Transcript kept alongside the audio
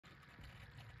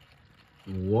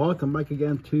Welcome back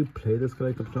again to Playdays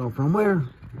Collectibles Sunday. From where?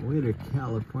 Way to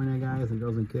California, guys and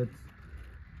girls and kids.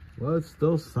 Well, it's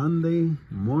still Sunday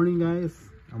morning, guys.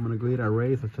 I'm gonna go eat our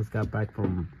race. I just got back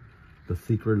from the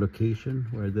secret location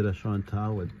where I did a show and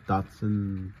tell with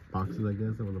Datsun boxes. I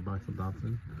guess it was a box of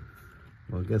Datsun.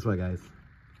 Well, guess what, guys?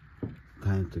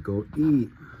 Time to go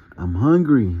eat. I'm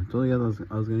hungry. I told you guys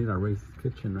I was gonna eat our race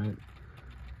kitchen, right?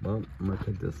 Well, I'm gonna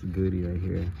take this goodie right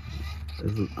here.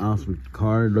 This is an awesome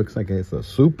card. Looks like it's a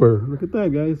super. Look at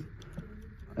that, guys.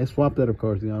 I swapped that, of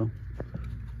course, you know.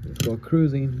 Let's go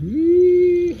cruising.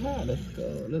 Yeehaw, let's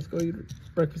go. Let's go eat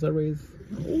breakfast at Ray's.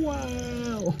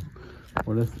 Wow.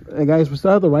 Well, hey, guys, we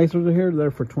still have the rice over here.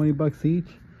 They're for 20 bucks each.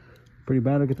 Pretty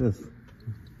bad. Look at this.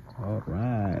 All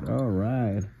right. All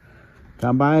right.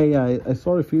 Come by. I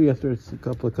saw a few yesterday. It's a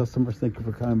couple of customers. Thank you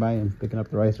for coming by and picking up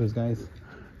the ricers, guys.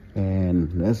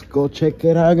 And let's go check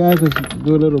it out, guys. Let's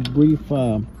do a little brief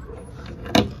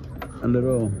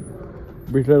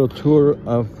little tour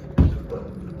of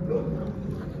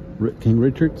King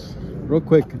Richard's real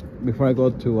quick before I go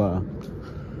to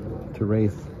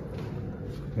race.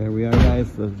 Here we are,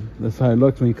 guys. That's how it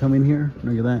looks when you come in here.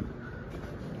 Look at that.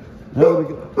 Oh,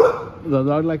 look at, the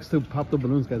dog likes to pop the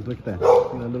balloons, guys. Look at that.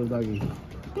 Look at that little doggy.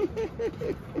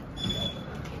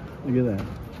 Look at that.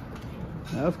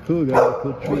 That's cool, guys. A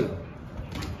cool treat.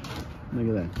 Look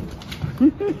at that.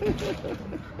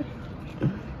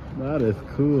 That is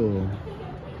cool.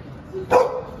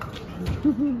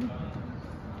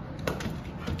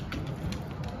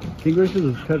 King Richard's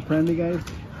is pet friendly, guys.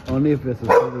 Only if it's a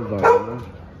service dog, you know?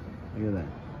 Look at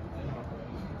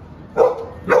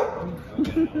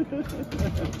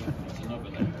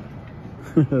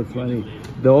that. That's funny.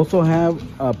 They also have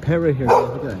a parrot here, guys.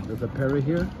 Look at that. There's a parrot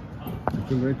here.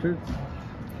 King Richard's.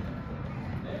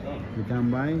 You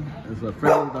come by, it's a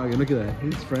friendly dog. Look at that,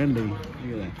 he's friendly. Look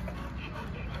at that.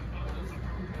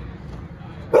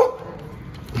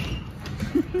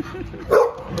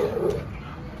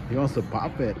 He wants to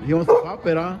pop it. He wants to pop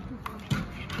it, huh?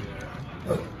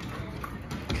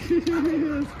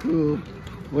 That's cool.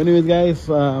 Well, anyways, guys,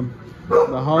 the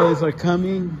holidays are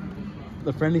coming.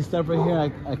 The friendly stuff right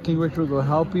here at King Richard's will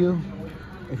help you.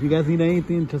 If you guys need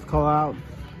anything, just call out.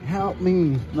 Help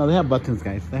me. No, they have buttons,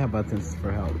 guys. They have buttons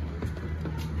for help.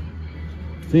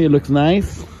 See, it looks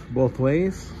nice both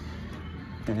ways.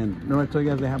 And remember I told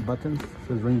you guys they have buttons? It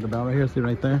says ring the bell right here. See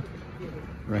right there?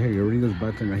 Right here, you ring this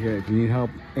button right here. If you need help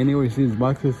anywhere you see these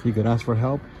boxes, you could ask for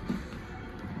help.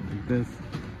 Like this.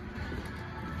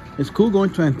 It's cool going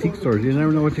to antique stores. You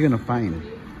never know what you're gonna find.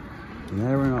 You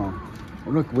never know. Oh,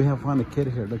 look, we have found a kid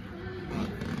here. Look.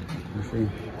 Let's see.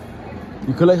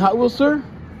 You collect Hot Wheels, sir?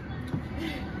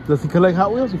 Does he collect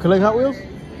Hot Wheels? You collect Hot Wheels?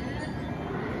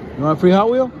 You want a free Hot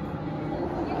Wheel?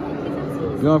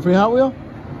 You want a free Hot Wheel?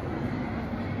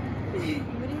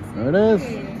 There it is.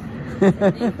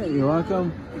 You're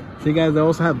welcome. See, guys, they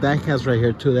also have diecast right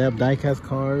here too. They have diecast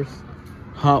cars,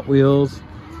 Hot Wheels,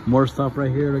 more stuff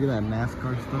right here. Look at that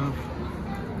NASCAR stuff.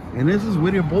 And this is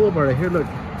Whittier Boulevard right here. Look.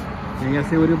 Can you guys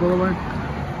see Whittier Boulevard?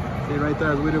 See right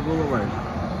there is Whittier Boulevard.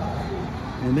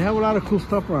 And they have a lot of cool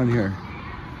stuff around here.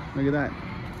 Look at that.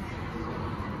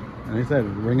 And I said,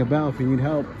 ring a bell if you need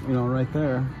help, you know, right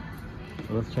there.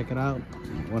 So let's check it out.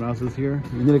 What else is here?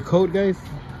 You need a code, guys?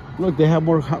 Look, they have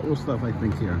more Hot Wheels stuff, I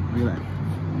think, here. Look at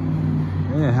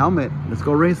that. Yeah, helmet. Let's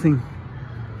go racing.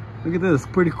 Look at this.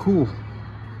 Pretty cool.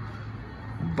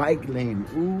 Bike lane.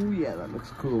 Ooh, yeah, that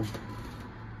looks cool.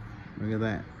 Look at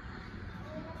that.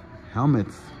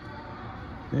 Helmets.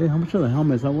 Hey, how much are the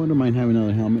helmets? I wouldn't mind having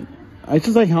another helmet. I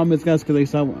just like helmets, guys, because I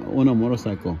used to own a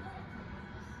motorcycle.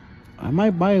 I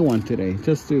might buy one today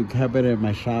just to have it at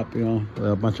my shop, you know,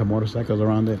 with a bunch of motorcycles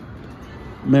around it.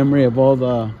 Memory of all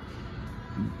the,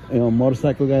 you know,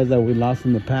 motorcycle guys that we lost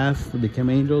in the past that became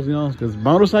angels, you know, because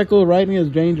motorcycle riding is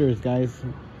dangerous, guys.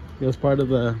 It was part of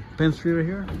the Penn Street right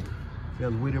here. You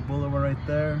have Whittier Boulevard right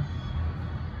there.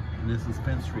 And this is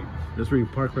Penn Street. This is where you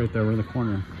park right there, we're in the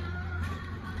corner.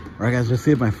 All right, guys, let's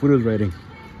see if my food is ready.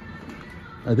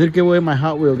 I did give away my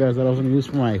Hot Wheel, guys, that I was going to use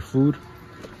for my food.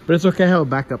 But it's okay, I have a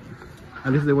backup.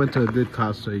 At least they went to a good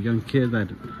cause, so a young kid that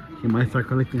he might start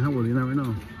collecting Hot Wheels, you never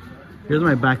know. Here's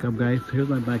my backup, guys. Here's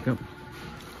my backup.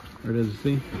 There it is, you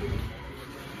see?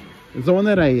 It's the one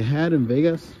that I had in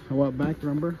Vegas a while back,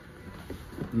 remember?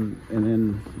 And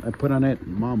then I put on it,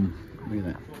 Mom. Look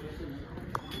at that.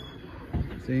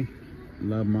 See?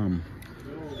 Love, Mom.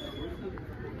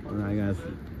 Alright, guys.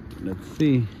 Let's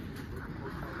see.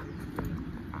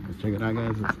 Let's check it out,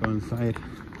 guys. Let's go inside.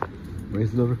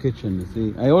 Ray's Little Kitchen. Let's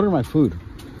see. I ordered my food.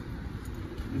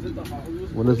 Is it the Hot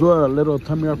Wheels? Well, let's do a little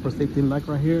tummy up for safety and luck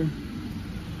right here.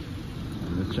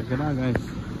 Let's check it out, guys.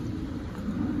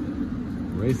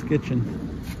 Ray's Kitchen.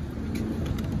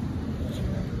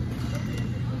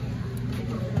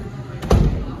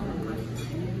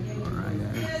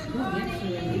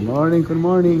 Good morning, good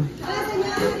morning.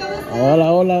 Hola,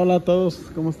 hola, hola a todos.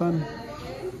 ¿Cómo están?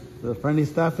 The friendly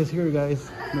staff is here,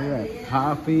 guys. Look at that.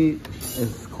 Coffee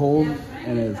is cold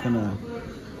and it's gonna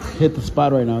hit the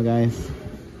spot right now, guys.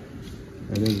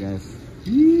 There it is, guys.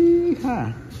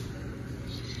 Yeehaw.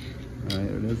 Alright,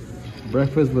 there it is.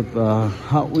 Breakfast with a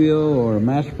Hot Wheel or a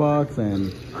Matchbox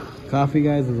and coffee,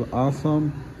 guys, is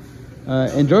awesome.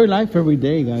 Enjoy life every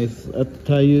day, guys. I have to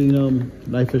tell you, you know,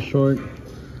 life is short.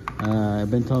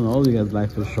 I've been telling all of you guys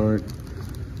life is short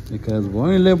because we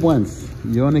only live once.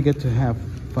 You only get to have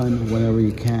fun whenever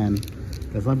you can.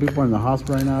 There's some people in the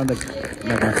hospital right now, like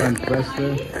my friend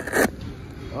Prester.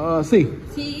 Oh, sí.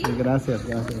 Sí. Gracias,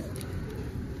 gracias.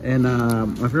 And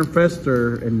my friend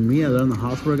Prester and me are in the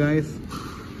hospital, guys.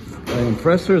 And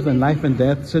Prester's in life and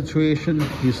death situation.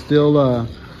 He still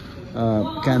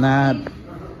cannot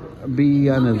be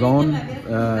on his own.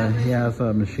 He has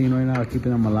a machine right now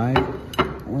keeping him alive.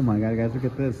 Oh my God, guys, look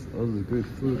at this. Oh, this is good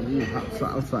food. Ooh, hot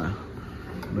salsa.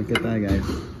 Look at that, guys.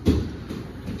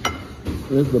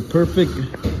 This is the perfect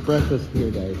breakfast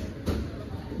here, guys.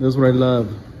 This is what I love.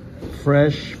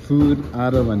 Fresh food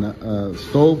out of a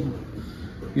stove,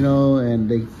 you know, and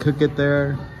they cook it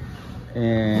there.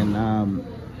 And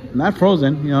not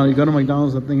frozen. You know, you go to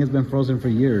McDonald's, the thing has been frozen for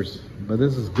years. But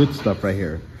this is good stuff right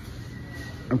here.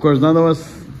 Of course, none of us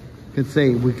could say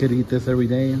we could eat this every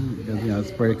day because, you know,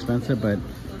 it's very expensive. But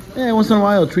yeah, once in a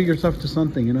while, treat yourself to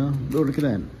something, you know. Look at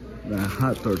that. The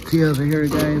hot tortillas are here,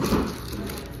 guys.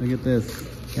 Look at this.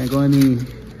 Can't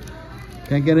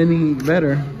get any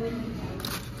better.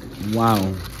 Wow.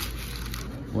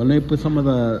 Well, let me put some of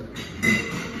the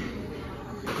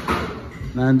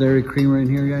non-dairy creamer in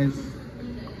here, guys.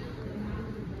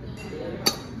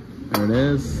 There it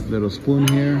is. Little spoon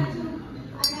here.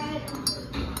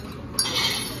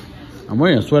 I'm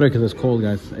wearing a sweater because it's cold,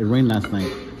 guys. It rained last night.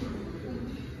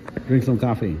 Drink some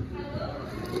coffee.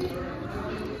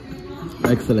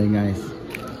 Excellent, guys.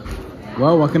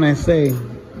 Well, what can I say?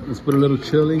 Let's put a little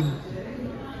chili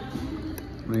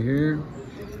right here.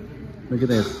 Look at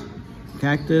this.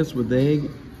 Cactus with egg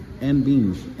and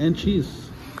beans and cheese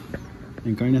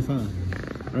and carne asada.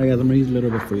 All right, guys, I'm gonna use a little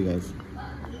bit for you guys.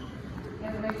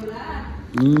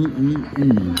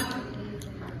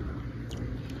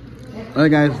 All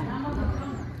right, guys.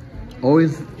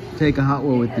 Always take a Hot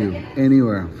Wheel with you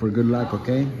anywhere for good luck,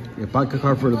 okay? Your pocket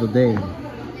card for the day. All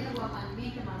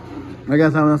right,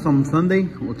 guys, have a nice Sunday.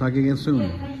 We'll talk again soon.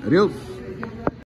 Adios.